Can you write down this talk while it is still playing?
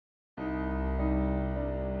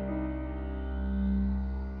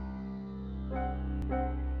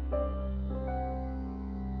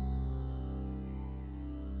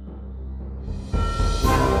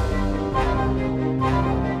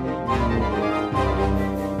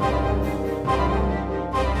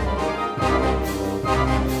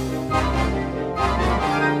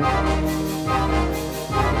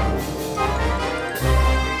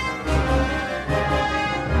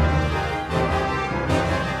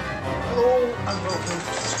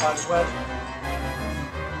side as well.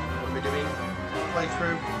 We'll be doing a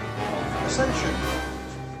playthrough of Ascension,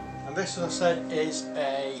 and this, as I said, is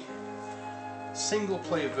a single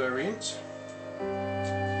player variant,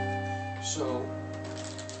 so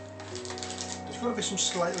there's going to be some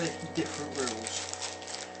slightly different rules.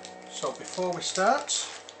 So before we start,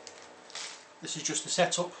 this is just a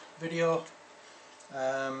setup video.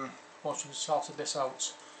 Once we've sorted this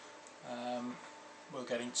out, we'll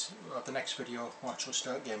get into the next video. We'll actually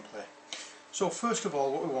start gameplay. So first of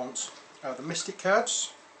all, what we want are the Mystic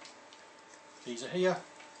cards. These are here.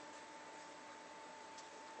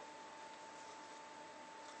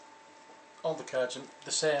 All the cards are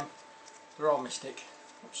the same. They're all Mystic.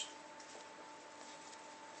 Oops.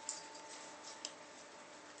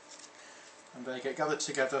 And they get gathered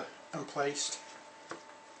together and placed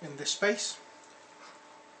in this space.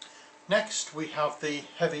 Next we have the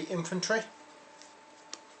heavy infantry,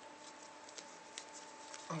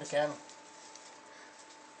 and again,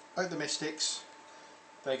 like the Mystics,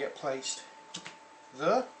 they get placed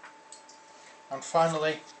there. And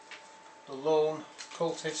finally, the lone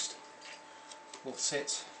cultist will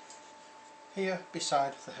sit here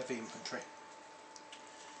beside the heavy infantry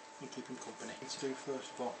and keep him company. To do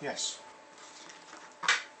first of all, yes.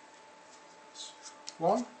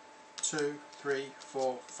 1, 2, 3,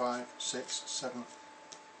 4, 5, 6, 7,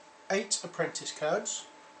 8 apprentice cards.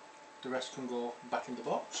 The rest can go back in the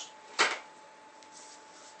box.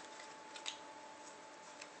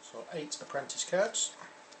 So 8 apprentice cards.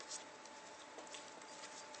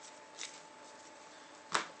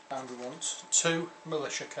 And we want 2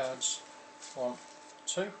 militia cards. 1,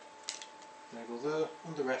 2. They go there,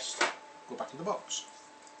 and the rest go back in the box.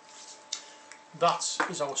 That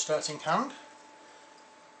is our starting hand.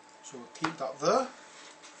 So we'll keep that there.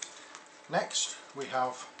 Next we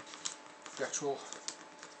have the actual,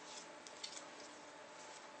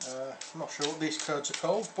 I'm not sure what these cards are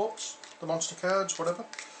called, but the monster cards, whatever.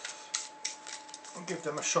 I'll give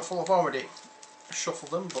them a shuffle. I've already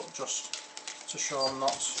shuffled them, but just to show I'm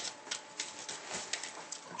not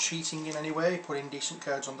cheating in any way, putting decent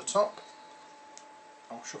cards on the top.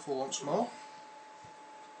 I'll shuffle once more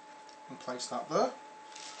and place that there.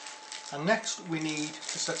 And next we need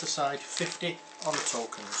to set aside 50 honor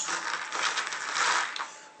tokens.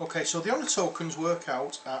 Okay, so the honor tokens work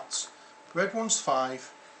out at red ones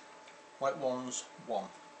 5, white ones 1.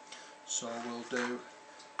 So we'll do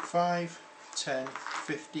 5, 10,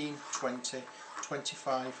 15, 20,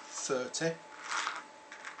 25, 30,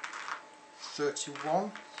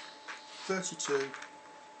 31, 32,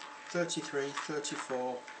 33,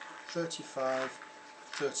 34, 35,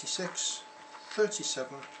 36,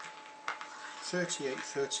 37, 38,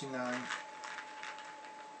 39,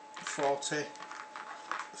 40,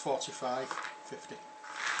 45, 50.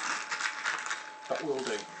 That will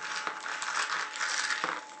do.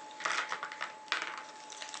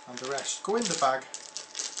 And the rest go in the bag.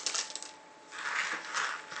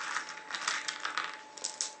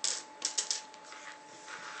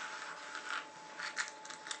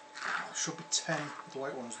 There should be 10 of the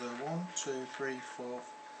white ones there. 1, 2, 3, 4,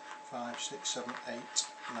 5, 6, 7, 8,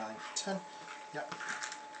 9, 10. Yep.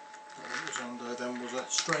 What was on there then was a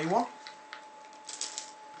stray one.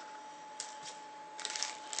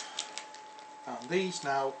 And these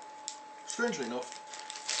now, strangely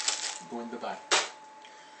enough, go in the bag.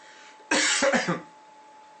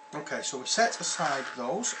 Okay, so we set aside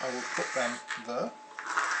those. I will put them there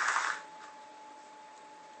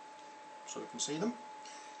so we can see them.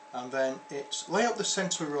 And then it's lay out the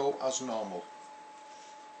centre row as normal.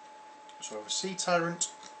 So we have a Sea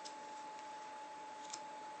Tyrant,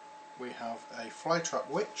 we have a Flytrap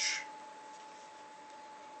Witch,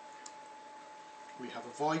 we have a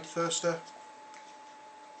Void Thirster,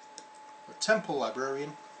 a Temple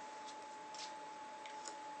Librarian,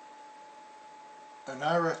 an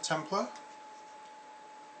Ara Templar,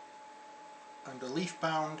 and a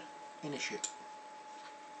Leaf-bound Initiate.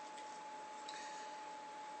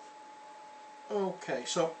 Okay,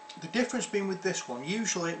 so the difference being with this one,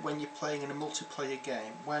 usually when you're playing in a multiplayer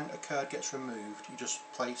game, when a card gets removed, you just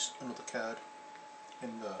place another card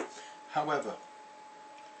in there. However,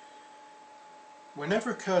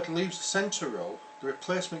 whenever a card leaves the centre row, the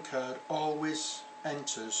replacement card always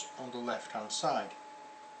enters on the left hand side.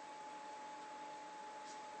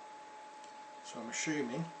 So I'm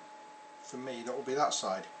assuming, for me, that will be that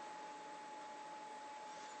side.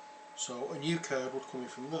 So a new card would come in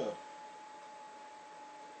from there.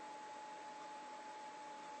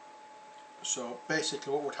 So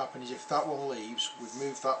basically what would happen is if that one leaves, we'd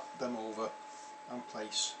move them over and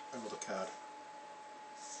place another card.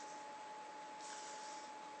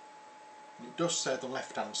 And it does say the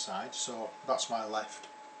left hand side, so that's my left.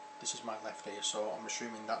 This is my left here, so I'm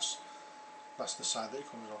assuming that's the side that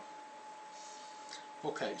it comes on.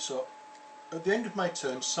 Okay, so at the end of my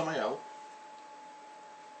turn, Samael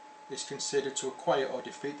is considered to acquire or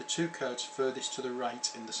defeat the 2 cards furthest to the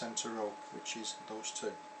right in the centre row, which is those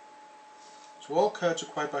 2. So all cards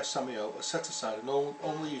acquired by Samael are set aside and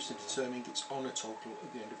only used to determine its honour total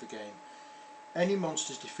at the end of the game. Any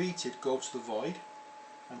monsters defeated go to the void,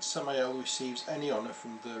 and Samael receives any honour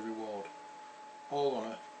from the reward. All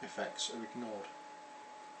honour effects are ignored.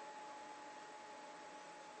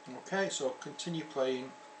 Okay, so continue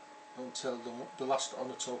playing until the last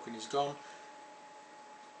honour token is gone,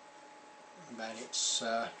 and then it's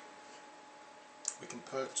we can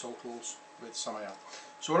pair totals with Samael.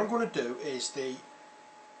 So what I'm going to do is the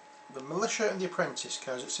militia and the apprentice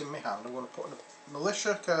cards that's in my hand, I'm going to put a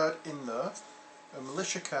militia card in there, a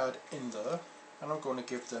militia card in there, and I'm going to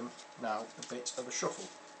give them now a bit of a shuffle.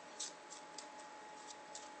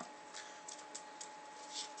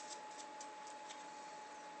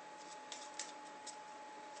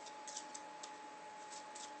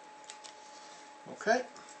 Okay,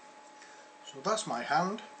 so that's my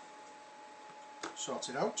hand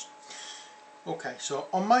sorted out. Okay, so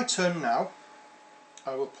on my turn now,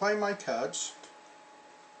 I will play my cards,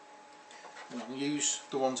 and I'll use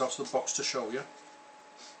the ones out of the box to show you.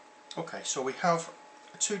 Okay, so we have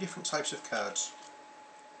 2 different types of cards.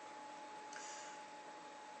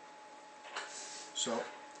 So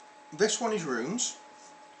this one is runes,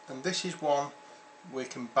 and this is one we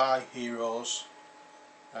can buy heroes.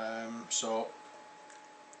 So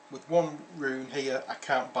with 1 rune here I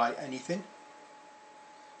can't buy anything,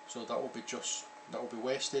 so that will be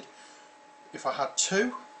wasted. If I had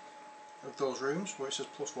 2 of those runes where it says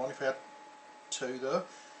 +1, if I had 2 there,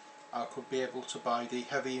 I could be able to buy the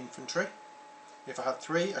heavy infantry. If I had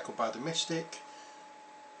 3, I could buy the mystic.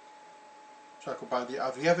 So I could buy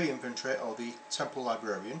either the heavy infantry or the temple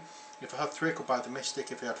librarian. If I had 3, I could buy the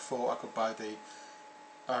mystic. If I had 4, I could buy the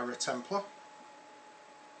Ira Templar.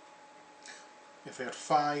 If I had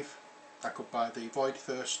 5, I could buy the Void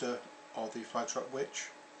Thirster or the Flytrap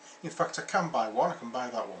Witch. In fact, I can buy one, I can buy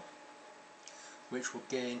that one, which will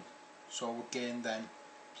gain, so I will gain then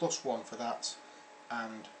 +1 for that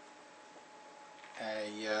and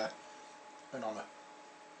an honour.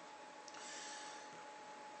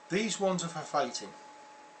 These ones are for fighting.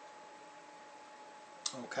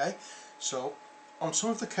 Okay, so on some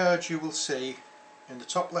of the cards you will see in the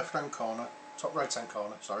top left hand corner, top right hand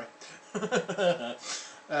corner, sorry,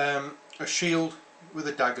 a shield with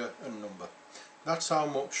a dagger and a number. That's how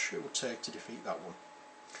much it would take to defeat that one.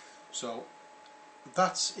 So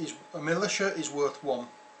that is, a militia is worth 1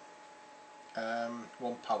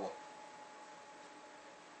 power.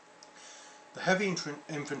 The heavy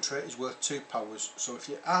infantry is worth 2 powers. So if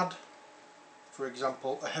you add, for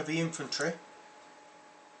example, a heavy infantry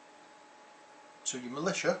to your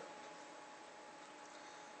militia,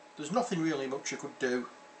 there's nothing really much you could do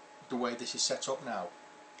the way this is set up now,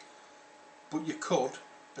 but you could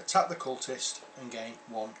attack the cultist and gain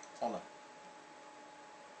 1 honour.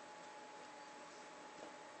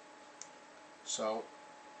 So,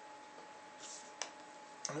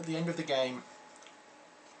 and at the end of the game,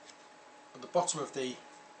 at the bottom left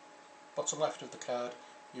of the card,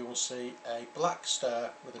 you will see a black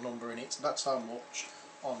star with a number in it. That's how much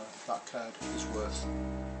honour that card is worth.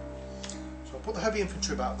 So I'll put the heavy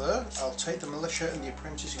infantry back there. I'll take the militia and the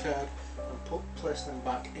apprentice card and place them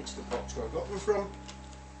back into the box where I got them from.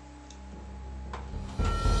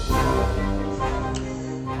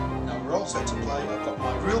 Now we're all set to play. I've got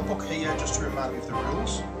my rule book here just to remind me of the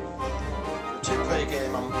rules. For a 2-player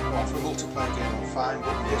game, or for a multiplayer game, I'm fine,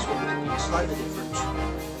 but this one is slightly different. So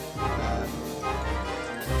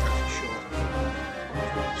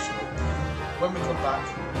when we come back,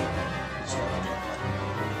 it's not the gameplay.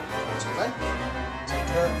 Until then, take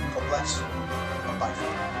care, God bless, and bye for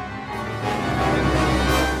now.